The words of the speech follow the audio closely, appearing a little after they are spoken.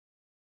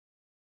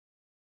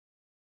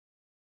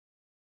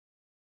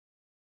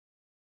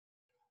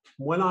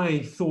When I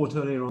thought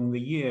earlier on in the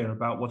year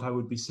about what I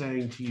would be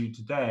saying to you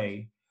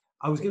today,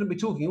 I was going to be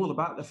talking all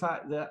about the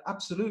fact that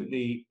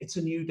absolutely it's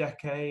a new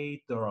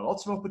decade. There are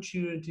lots of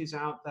opportunities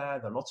out there.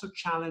 There are lots of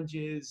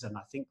challenges. And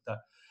I think that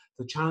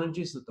the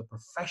challenges that the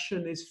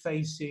profession is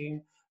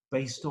facing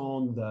based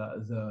on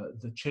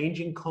the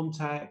changing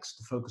context,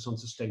 the focus on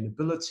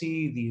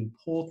sustainability, the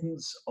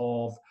importance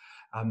of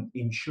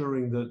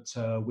ensuring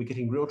that we're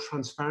getting real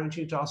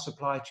transparency into our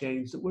supply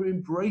chains, that we're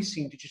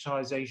embracing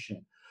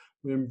digitization.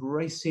 We're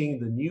embracing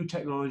the new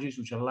technologies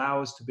which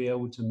allow us to be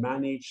able to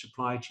manage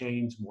supply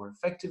chains more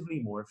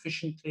effectively, more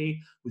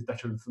efficiently, with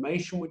better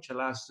information, which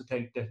allows us to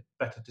take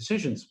better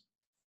decisions.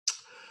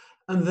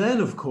 And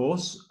then, of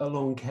course,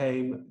 along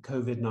came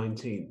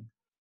COVID-19,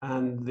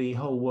 and the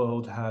whole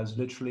world has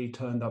literally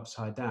turned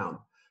upside down.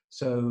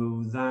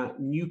 So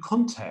that new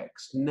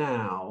context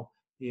now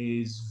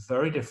is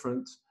very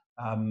different.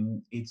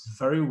 It's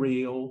very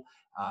real.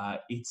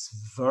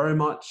 It's very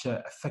much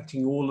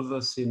affecting all of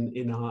us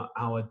in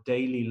our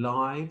daily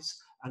lives,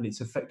 and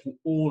it's affecting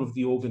all of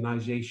the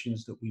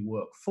organizations that we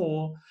work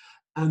for,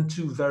 and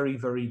to very,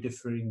 very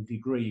differing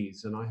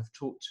degrees. And I have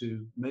talked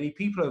to many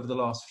people over the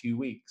last few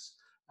weeks,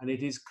 and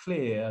it is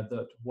clear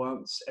that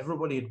once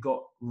everybody had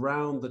got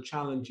round the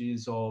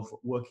challenges of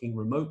working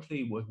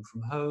remotely, working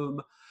from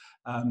home,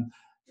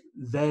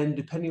 then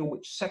depending on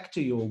which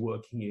sector you're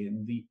working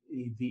in,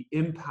 the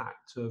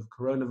impact of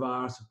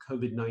coronavirus, of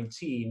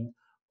COVID-19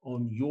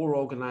 on your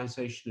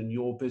organization and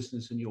your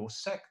business and your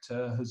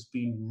sector has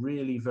been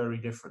really very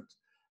different.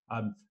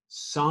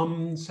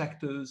 Some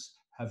sectors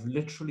have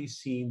literally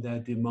seen their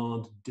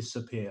demand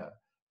disappear.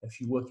 If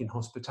you work in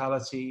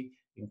hospitality,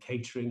 in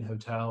catering,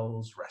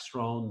 hotels,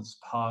 restaurants,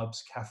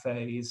 pubs,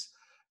 cafes,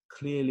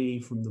 clearly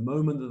from the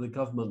moment that the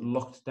government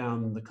locked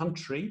down the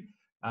country,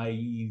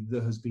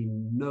 there has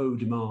been no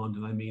demand,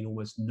 and I mean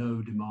almost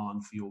no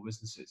demand for your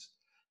businesses.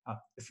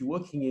 If you're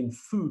working in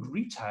food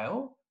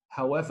retail,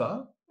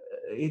 however,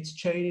 it's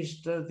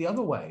changed the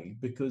other way,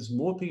 because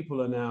more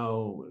people are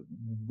now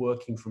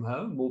working from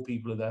home, more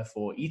people are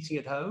therefore eating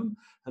at home,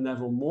 and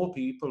therefore more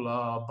people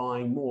are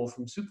buying more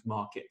from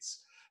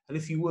supermarkets. And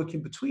if you work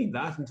in between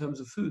that in terms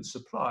of food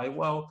supply,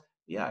 well,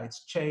 yeah,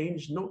 it's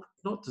changed,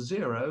 not to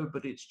zero,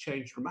 but it's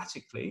changed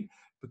dramatically,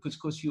 because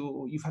of course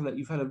you've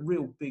had a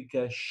real big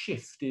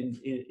shift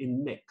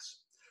in mix.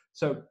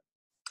 So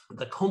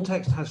the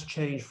context has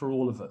changed for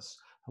all of us.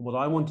 And what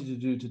I wanted to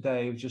do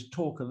today was just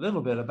talk a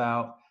little bit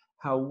about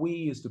how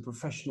we as the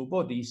professional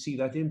body see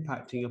that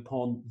impacting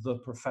upon the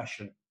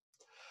profession.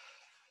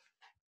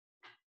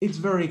 It's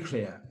very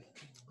clear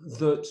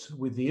that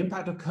with the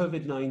impact of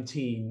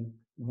COVID-19,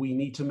 we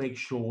need to make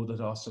sure that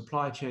our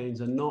supply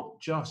chains are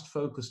not just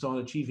focused on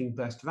achieving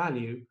best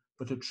value,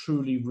 but are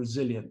truly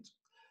resilient.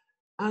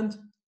 And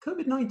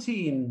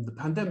COVID-19, the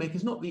pandemic,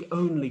 is not the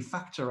only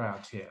factor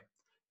out here.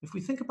 If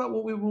we think about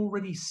what we're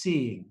already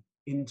seeing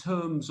in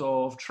terms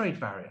of trade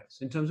barriers,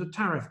 in terms of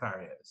tariff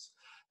barriers,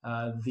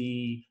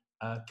 the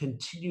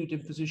continued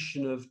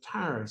imposition of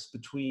tariffs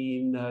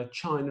between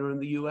China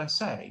and the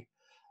USA,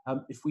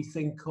 if we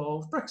think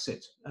of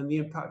Brexit and the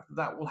impact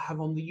that will have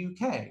on the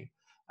UK,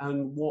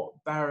 and what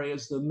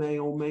barriers there may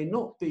or may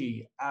not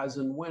be as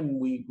and when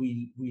we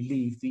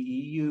leave the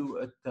EU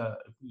at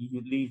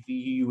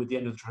the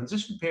end of the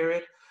transition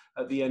period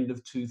at the end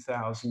of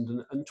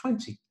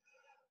 2020.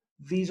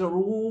 These are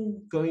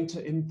all going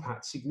to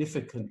impact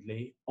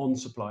significantly on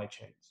supply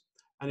chains.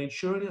 And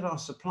ensuring that our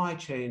supply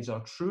chains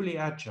are truly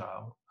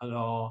agile and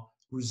are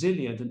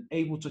resilient and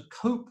able to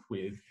cope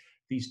with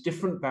these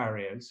different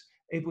barriers,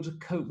 able to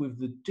cope with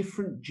the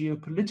different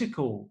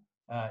geopolitical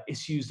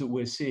issues that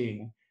we're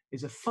seeing,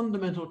 is a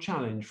fundamental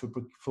challenge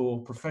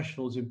for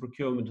professionals in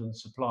procurement and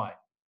supply.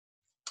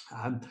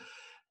 And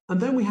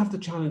then we have the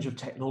challenge of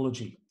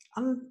technology.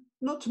 And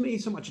not to me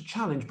so much a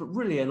challenge, but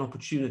really an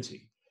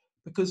opportunity,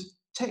 because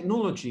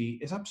technology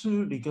is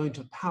absolutely going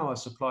to power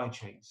supply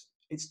chains.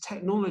 It's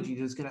technology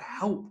that's going to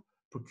help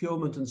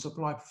procurement and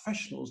supply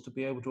professionals to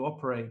be able to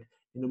operate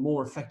in a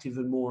more effective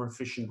and more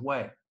efficient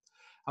way.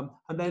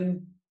 And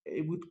then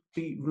it would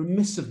be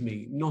remiss of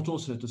me not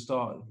also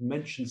to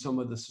mention some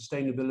of the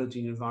sustainability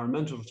and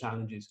environmental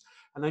challenges.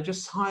 And I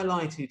just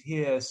highlighted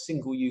here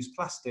single-use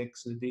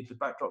plastics, and indeed the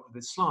backdrop of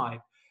this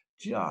slide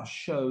just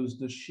shows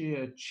the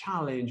sheer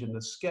challenge and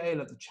the scale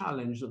of the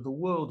challenge that the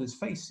world is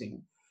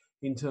facing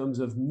in terms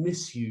of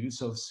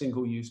misuse of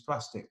single-use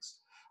plastics.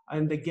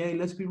 And again,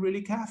 let's be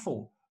really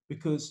careful,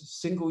 because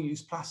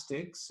single-use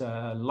plastics,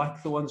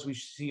 like the ones we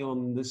see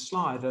on this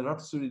slide, are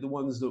absolutely the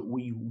ones that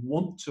we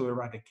want to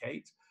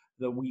eradicate,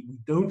 that we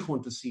don't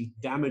want to see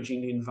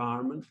damaging the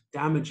environment,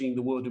 damaging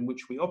the world in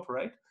which we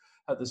operate.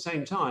 At the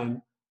same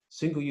time,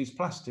 single-use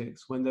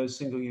plastics, when those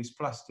single-use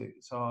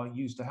plastics are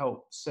used to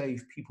help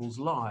save people's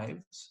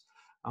lives,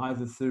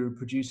 either through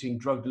producing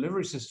drug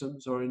delivery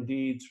systems or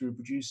indeed through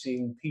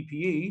producing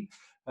PPE,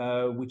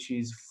 which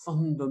is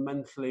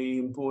fundamentally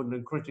important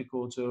and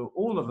critical to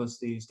all of us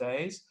these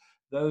days,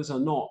 those are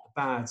not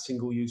bad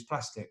single-use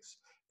plastics.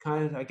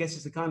 I guess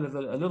it's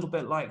a little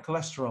bit like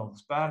cholesterol.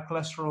 There's bad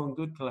cholesterol and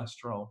good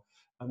cholesterol.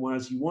 And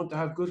whereas you want to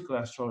have good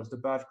cholesterol, it's the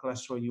bad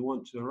cholesterol you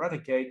want to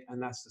eradicate.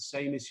 And that's the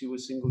same issue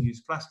with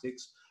single-use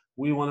plastics.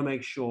 We want to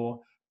make sure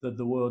that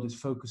the world is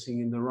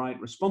focusing in the right,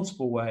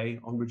 responsible way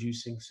on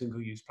reducing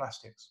single-use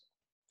plastics.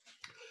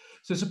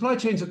 So supply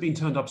chains have been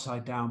turned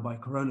upside down by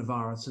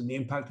coronavirus and the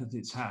impact that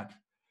it's had.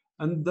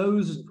 And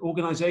those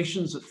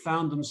organizations that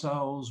found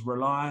themselves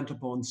reliant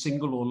upon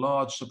single or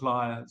large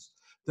suppliers,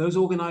 those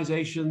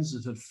organizations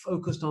that had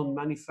focused on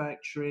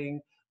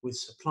manufacturing with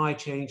supply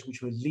chains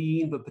which were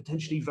lean but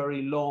potentially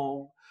very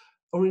long,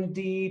 or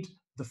indeed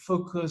the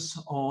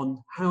focus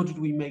on how did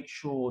we make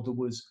sure there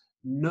was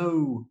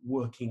no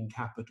working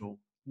capital,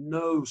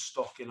 no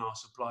stock in our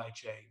supply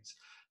chains,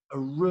 a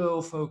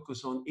real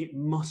focus on it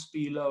must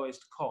be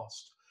lowest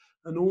cost.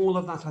 And all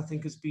of that, I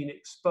think, has been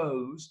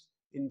exposed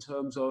in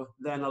terms of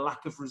then a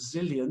lack of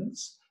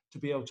resilience to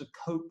be able to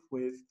cope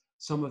with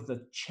some of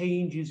the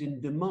changes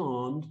in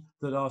demand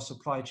that our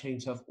supply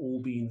chains have all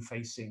been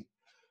facing.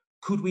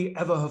 Could we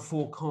ever have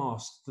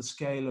forecast the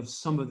scale of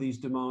some of these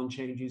demand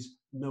changes?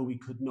 No, we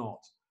could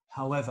not.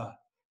 However,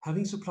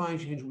 having supply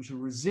chains which are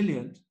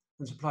resilient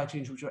and supply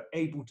chains which are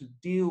able to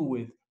deal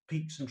with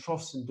peaks and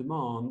troughs in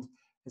demand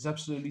is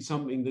absolutely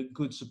something that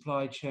good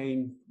supply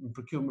chain and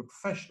procurement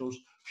professionals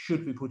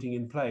should be putting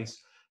in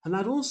place. And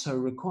that also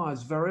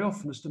requires very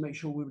often us to make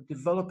sure we're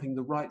developing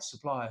the right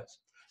suppliers.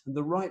 And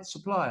the right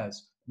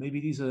suppliers, maybe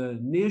these are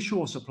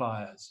nearshore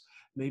suppliers,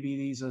 maybe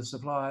these are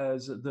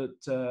suppliers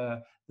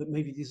that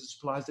maybe these are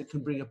suppliers that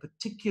can bring a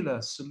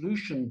particular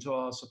solution to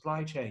our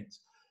supply chains.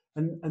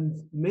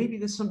 And maybe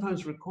this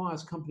sometimes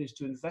requires companies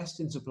to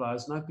invest in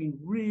suppliers. And I've been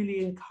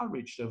really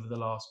encouraged over the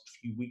last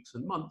few weeks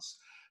and months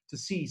to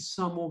see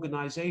some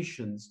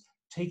organizations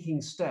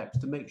taking steps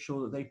to make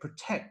sure that they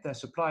protect their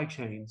supply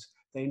chains,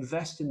 they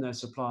invest in their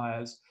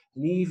suppliers,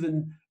 and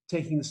even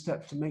taking the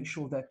step to make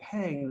sure they're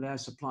paying their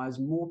suppliers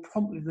more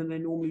promptly than they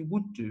normally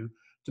would do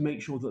to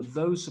make sure that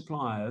those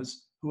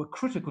suppliers who are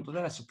critical to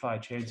their supply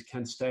chains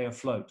can stay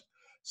afloat.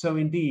 So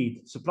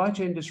indeed, supply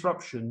chain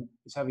disruption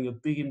is having a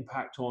big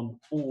impact on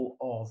all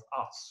of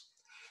us.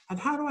 And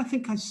how do I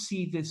think I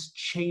see this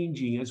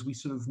changing as we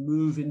sort of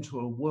move into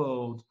a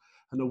world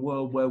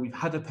where we've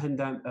had a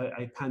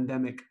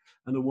pandemic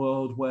and a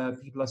world where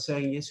people are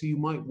saying, yes, you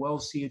might well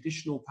see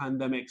additional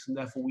pandemics and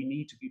therefore we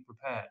need to be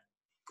prepared.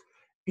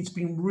 It's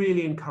been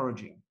really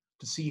encouraging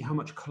to see how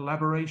much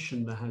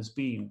collaboration there has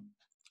been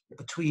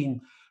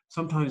between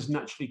sometimes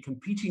naturally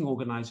competing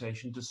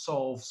organizations to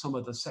solve some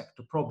of the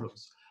sector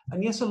problems.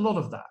 And yes, a lot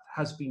of that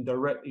has been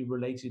directly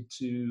related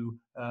to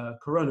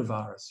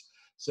coronavirus.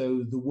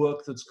 So the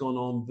work that's gone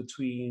on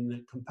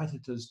between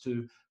competitors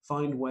to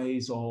find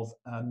ways of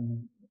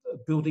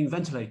building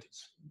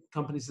ventilators.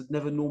 Companies that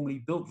never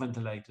normally built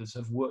ventilators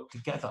have worked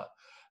together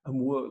and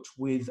worked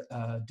with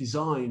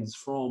designs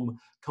from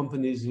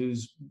companies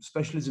whose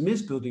specialism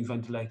is building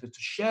ventilators to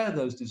share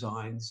those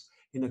designs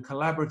in a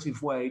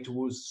collaborative way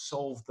towards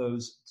solve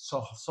those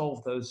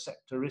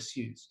sector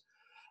issues.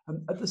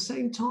 At the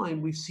same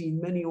time, we've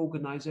seen many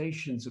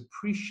organizations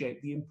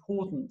appreciate the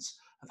importance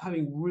of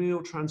having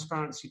real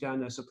transparency down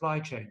their supply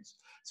chains.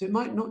 So it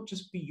might not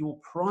just be your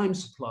prime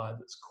supplier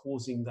that's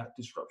causing that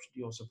disruption to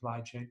your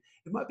supply chain.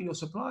 It might be your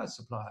supplier's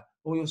supplier,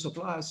 or your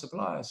supplier's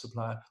supplier's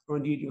supplier, or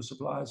indeed your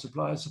supplier's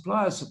supplier's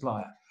supplier's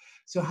supplier.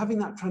 So having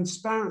that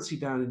transparency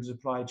down in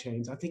supply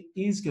chains, I think,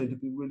 is going to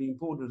be really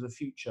important in the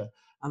future.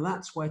 And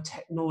that's where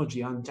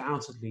technology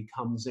undoubtedly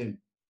comes in.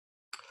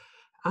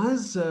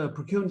 As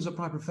procurement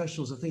supply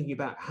professionals are thinking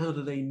about how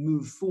do they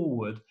move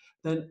forward,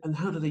 and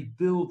how do they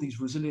build these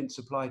resilient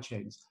supply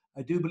chains,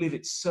 I do believe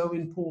it's so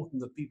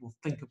important that people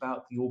think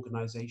about the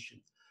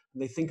organization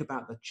and they think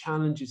about the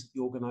challenges that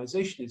the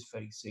organization is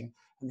facing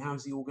and how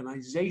is the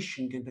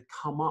organization going to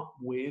come up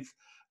with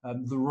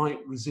the right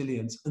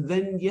resilience. And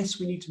then, yes,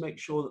 we need to make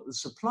sure that the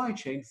supply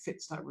chain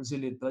fits that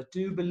resilience. But I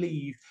do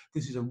believe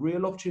this is a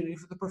real opportunity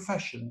for the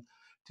profession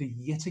to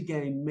yet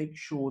again make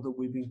sure that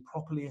we're being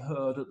properly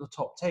heard at the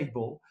top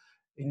table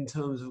in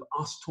terms of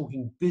us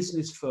talking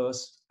business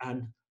first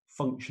and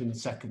function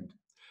second.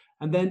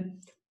 And then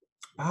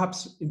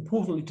perhaps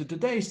importantly to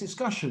today's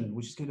discussion,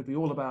 which is going to be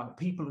all about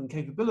people and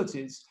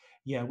capabilities,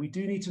 yeah, we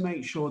do need to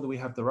make sure that we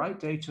have the right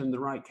data and the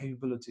right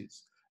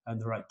capabilities. And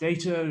the right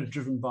data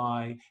driven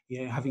by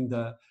having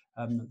the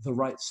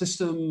right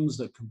systems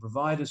that can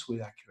provide us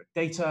with accurate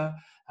data,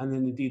 and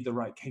then indeed the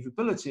right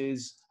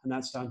capabilities, and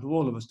that's down to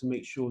all of us to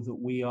make sure that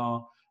we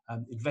are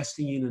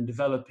investing in and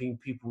developing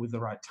people with the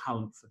right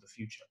talent for the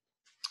future.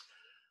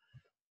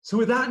 So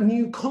with that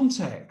new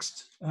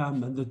context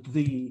and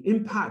the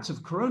impact of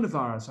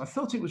coronavirus, I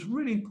felt it was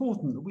really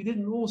important that we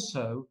didn't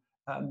also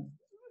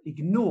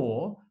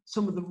ignore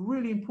some of the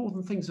really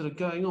important things that are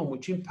going on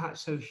which impact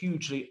so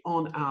hugely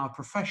on our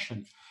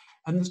profession.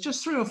 And there's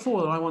just 3 or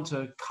 4 that I want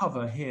to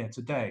cover here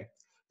today.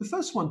 The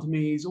first one to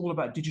me is all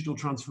about digital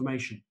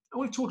transformation. And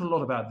we've talked a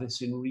lot about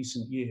this in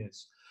recent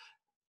years.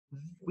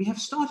 We have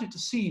started to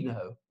see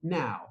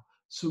now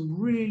some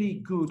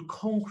really good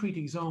concrete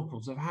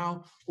examples of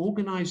how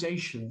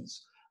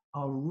organizations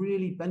are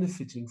really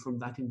benefiting from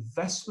that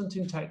investment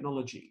in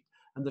technology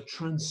and the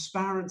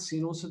transparency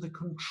and also the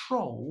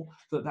control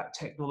that that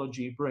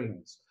technology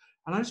brings.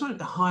 And I just wanted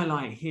to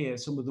highlight here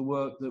some of the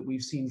work that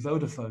we've seen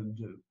Vodafone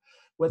do,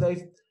 where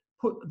they've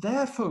put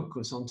their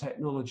focus on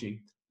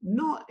technology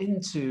not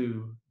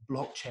into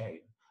blockchain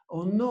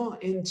or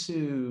not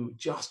into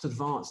just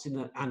advanced in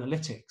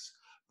analytics,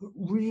 but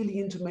really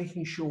into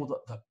making sure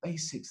that the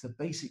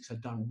basics are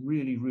done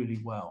really, really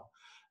well.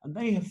 And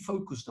they have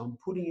focused on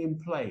putting in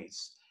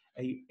place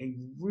a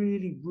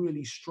really,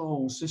 really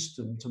strong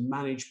system to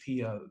manage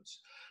POs,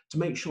 to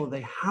make sure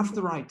they have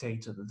the right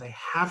data, that they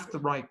have the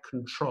right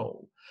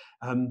control.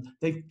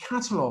 They've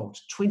catalogued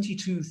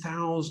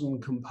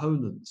 22,000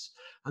 components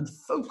and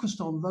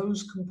focused on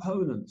those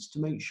components to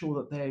make sure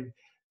that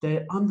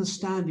they're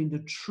understanding the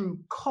true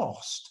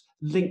cost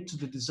linked to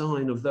the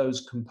design of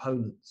those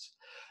components.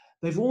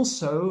 They've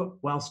also,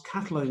 whilst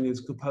cataloguing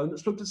those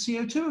components, looked at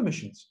CO2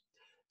 emissions.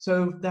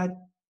 So that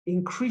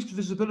increased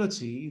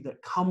visibility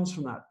that comes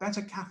from that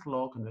better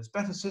catalogue and those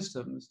better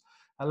systems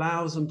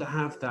allows them to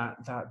have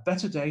that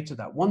better data,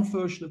 that one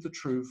version of the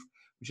truth,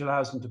 which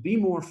allows them to be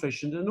more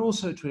efficient and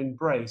also to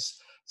embrace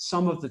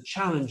some of the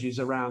challenges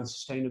around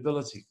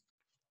sustainability.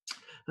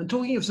 And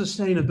talking of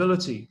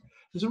sustainability,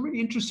 there's a really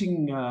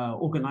interesting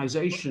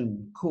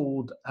organization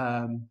called,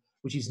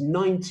 which is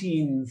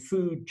 19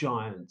 food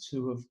giants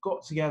who have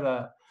got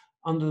together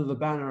under the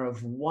banner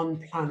of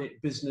One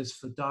Planet Business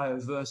for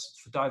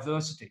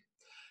Diversity.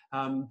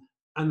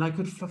 And I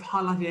could have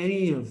highlighted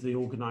any of the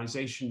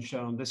organizations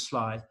shown on this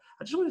slide.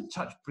 I just wanted to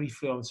touch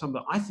briefly on some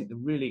of, I think, the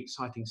really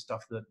exciting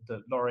stuff that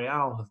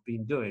L'Oreal have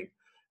been doing.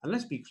 And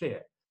let's be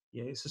clear,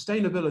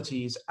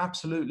 sustainability is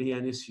absolutely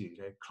an issue.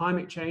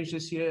 Climate change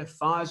this year,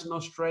 fires in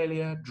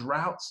Australia,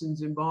 droughts in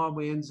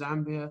Zimbabwe and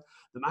Zambia,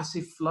 the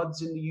massive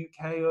floods in the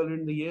UK earlier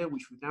in the year,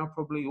 which we've now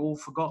probably all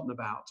forgotten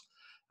about,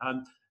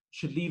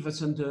 should leave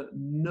us under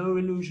no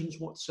illusions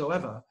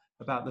whatsoever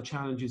about the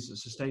challenges that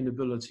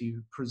sustainability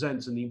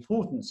presents and the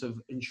importance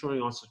of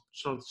ensuring our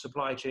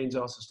supply chains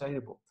are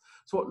sustainable.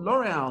 So what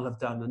L'Oreal have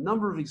done, a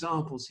number of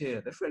examples here,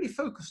 they've really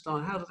focused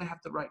on how do they have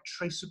the right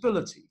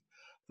traceability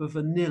for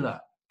vanilla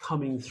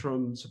coming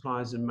from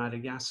suppliers in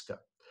Madagascar.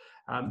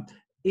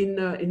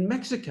 In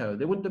Mexico,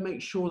 they wanted to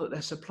make sure that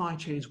their supply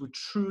chains were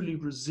truly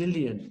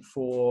resilient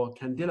for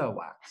candela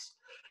wax.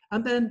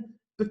 And then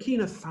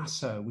Burkina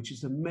Faso, which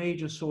is a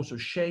major source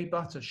of shea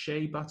butter.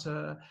 Shea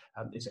butter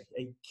is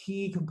a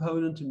key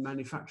component in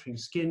manufacturing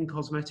skin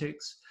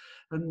cosmetics.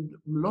 And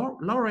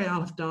L'Oreal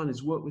have done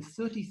is work with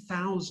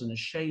 30,000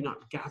 shea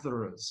nut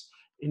gatherers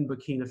in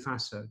Burkina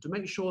Faso to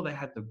make sure they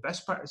had the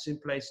best practice in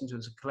place in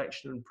terms of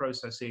collection and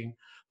processing.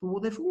 But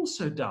what they've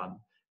also done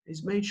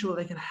is made sure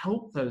they can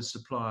help those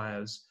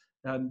suppliers,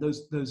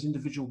 those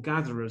individual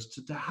gatherers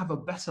to have a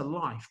better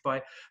life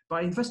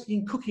by investing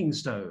in cooking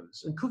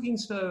stoves. And cooking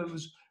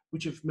stoves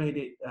which have made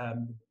it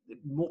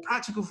more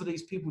practical for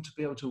these people to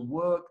be able to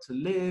work, to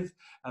live,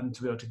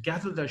 to be able to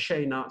gather their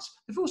shea nuts.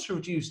 They've also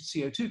reduced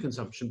CO2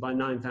 consumption by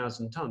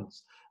 9,000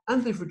 tons.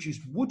 And they've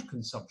reduced wood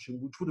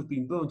consumption, which would have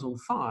been burnt on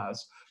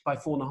fires, by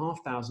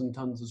 4,500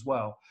 tons as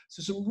well.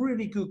 So some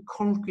really good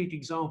concrete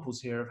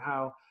examples here of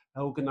how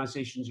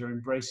organizations are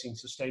embracing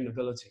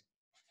sustainability.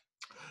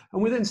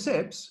 And within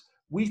CIPS,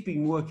 we've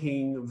been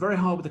working very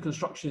hard with the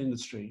construction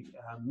industry.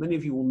 Many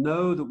of you will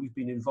know that we've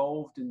been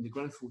involved in the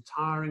Grenfell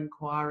Tower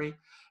inquiry,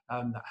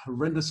 that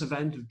horrendous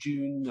event of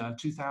June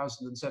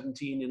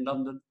 2017 in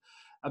London.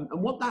 And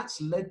what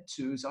that's led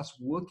to is us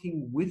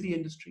working with the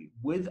industry,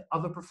 with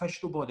other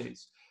professional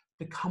bodies,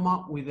 to come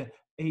up with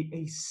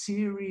a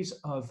series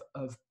of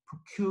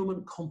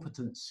procurement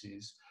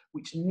competencies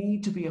which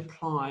need to be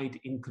applied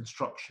in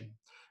construction,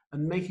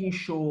 and making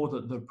sure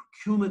that the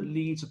procurement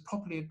leads are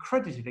properly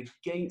accredited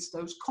against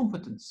those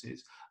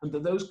competencies, and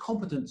that those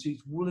competencies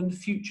will in the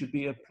future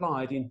be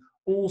applied in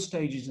all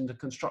stages in the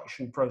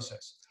construction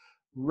process.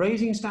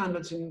 Raising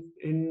standards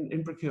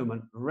in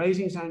procurement,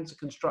 raising standards in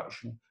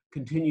construction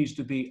continues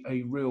to be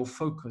a real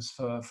focus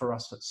for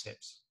us at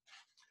CIPS.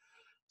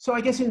 So I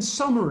guess in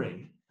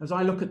summary, as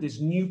I look at this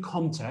new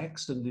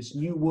context and this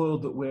new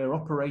world that we're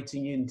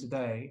operating in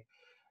today,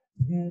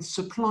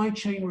 supply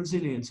chain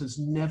resilience has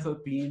never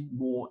been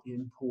more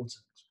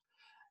important.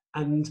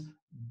 And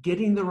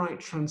getting the right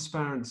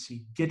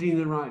transparency, getting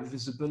the right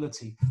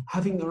visibility,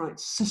 having the right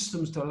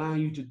systems to allow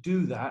you to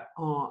do that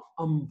are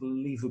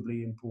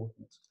unbelievably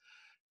important.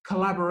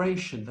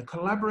 Collaboration, the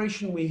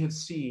collaboration we have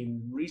seen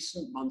in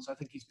recent months, I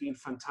think has been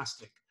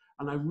fantastic.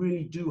 And I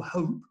really do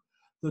hope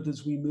that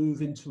as we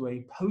move into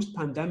a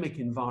post-pandemic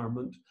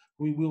environment,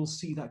 we will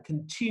see that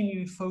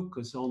continued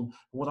focus on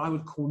what I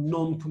would call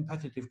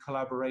non-competitive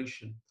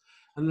collaboration.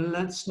 And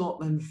let's not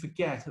then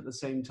forget at the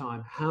same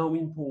time how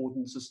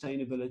important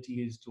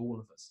sustainability is to all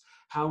of us,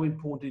 how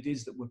important it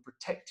is that we're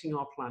protecting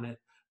our planet,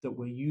 that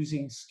we're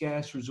using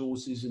scarce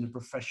resources in a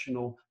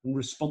professional and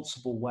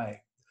responsible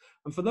way.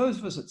 And for those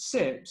of us at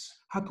CIPS,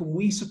 how can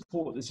we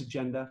support this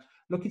agenda?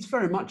 Look, it's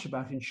very much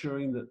about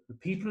ensuring that the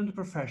people in the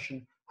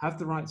profession have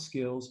the right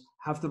skills,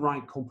 have the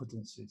right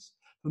competencies.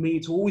 For me,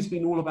 it's always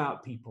been all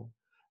about people.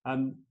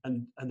 And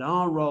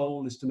our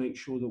role is to make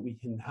sure that we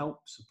can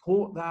help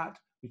support that,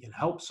 we can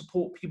help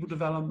support people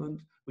development,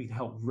 we can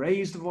help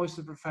raise the voice of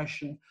the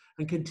profession,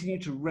 and continue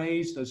to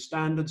raise those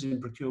standards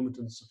in procurement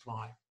and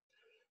supply.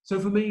 So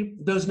for me,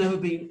 there's never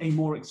been a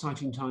more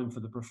exciting time for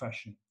the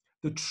profession.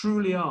 There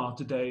truly are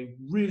today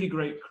really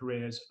great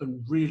careers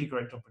and really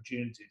great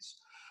opportunities.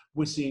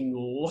 We're seeing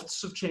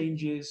lots of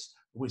changes.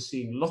 We're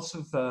seeing lots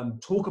of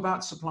talk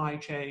about supply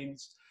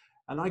chains.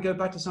 And I go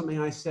back to something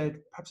I said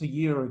perhaps a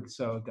year or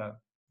so ago.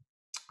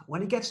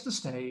 When it gets to the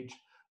stage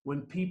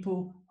when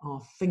people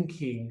are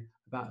thinking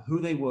about who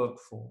they work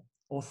for,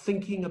 or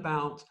thinking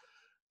about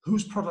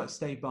whose products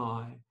they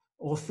buy,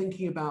 or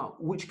thinking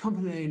about which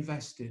company they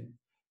invest in,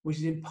 which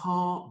is in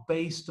part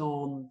based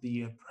on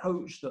the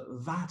approach that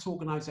that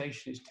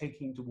organization is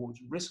taking towards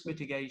risk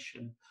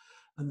mitigation,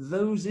 and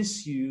those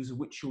issues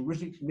which you're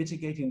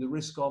mitigating the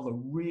risk of are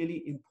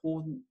really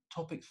important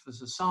topics for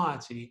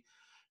society,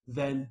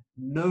 then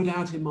no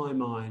doubt in my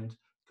mind,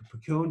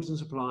 procurement and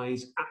supply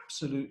is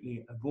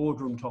absolutely a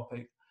boardroom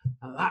topic.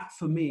 And that,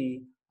 for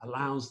me,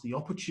 allows the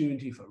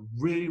opportunity for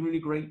really, really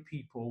great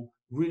people,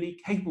 really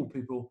capable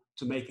people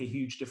to make a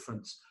huge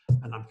difference.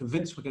 And I'm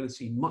convinced we're going to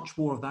see much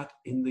more of that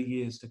in the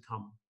years to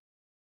come.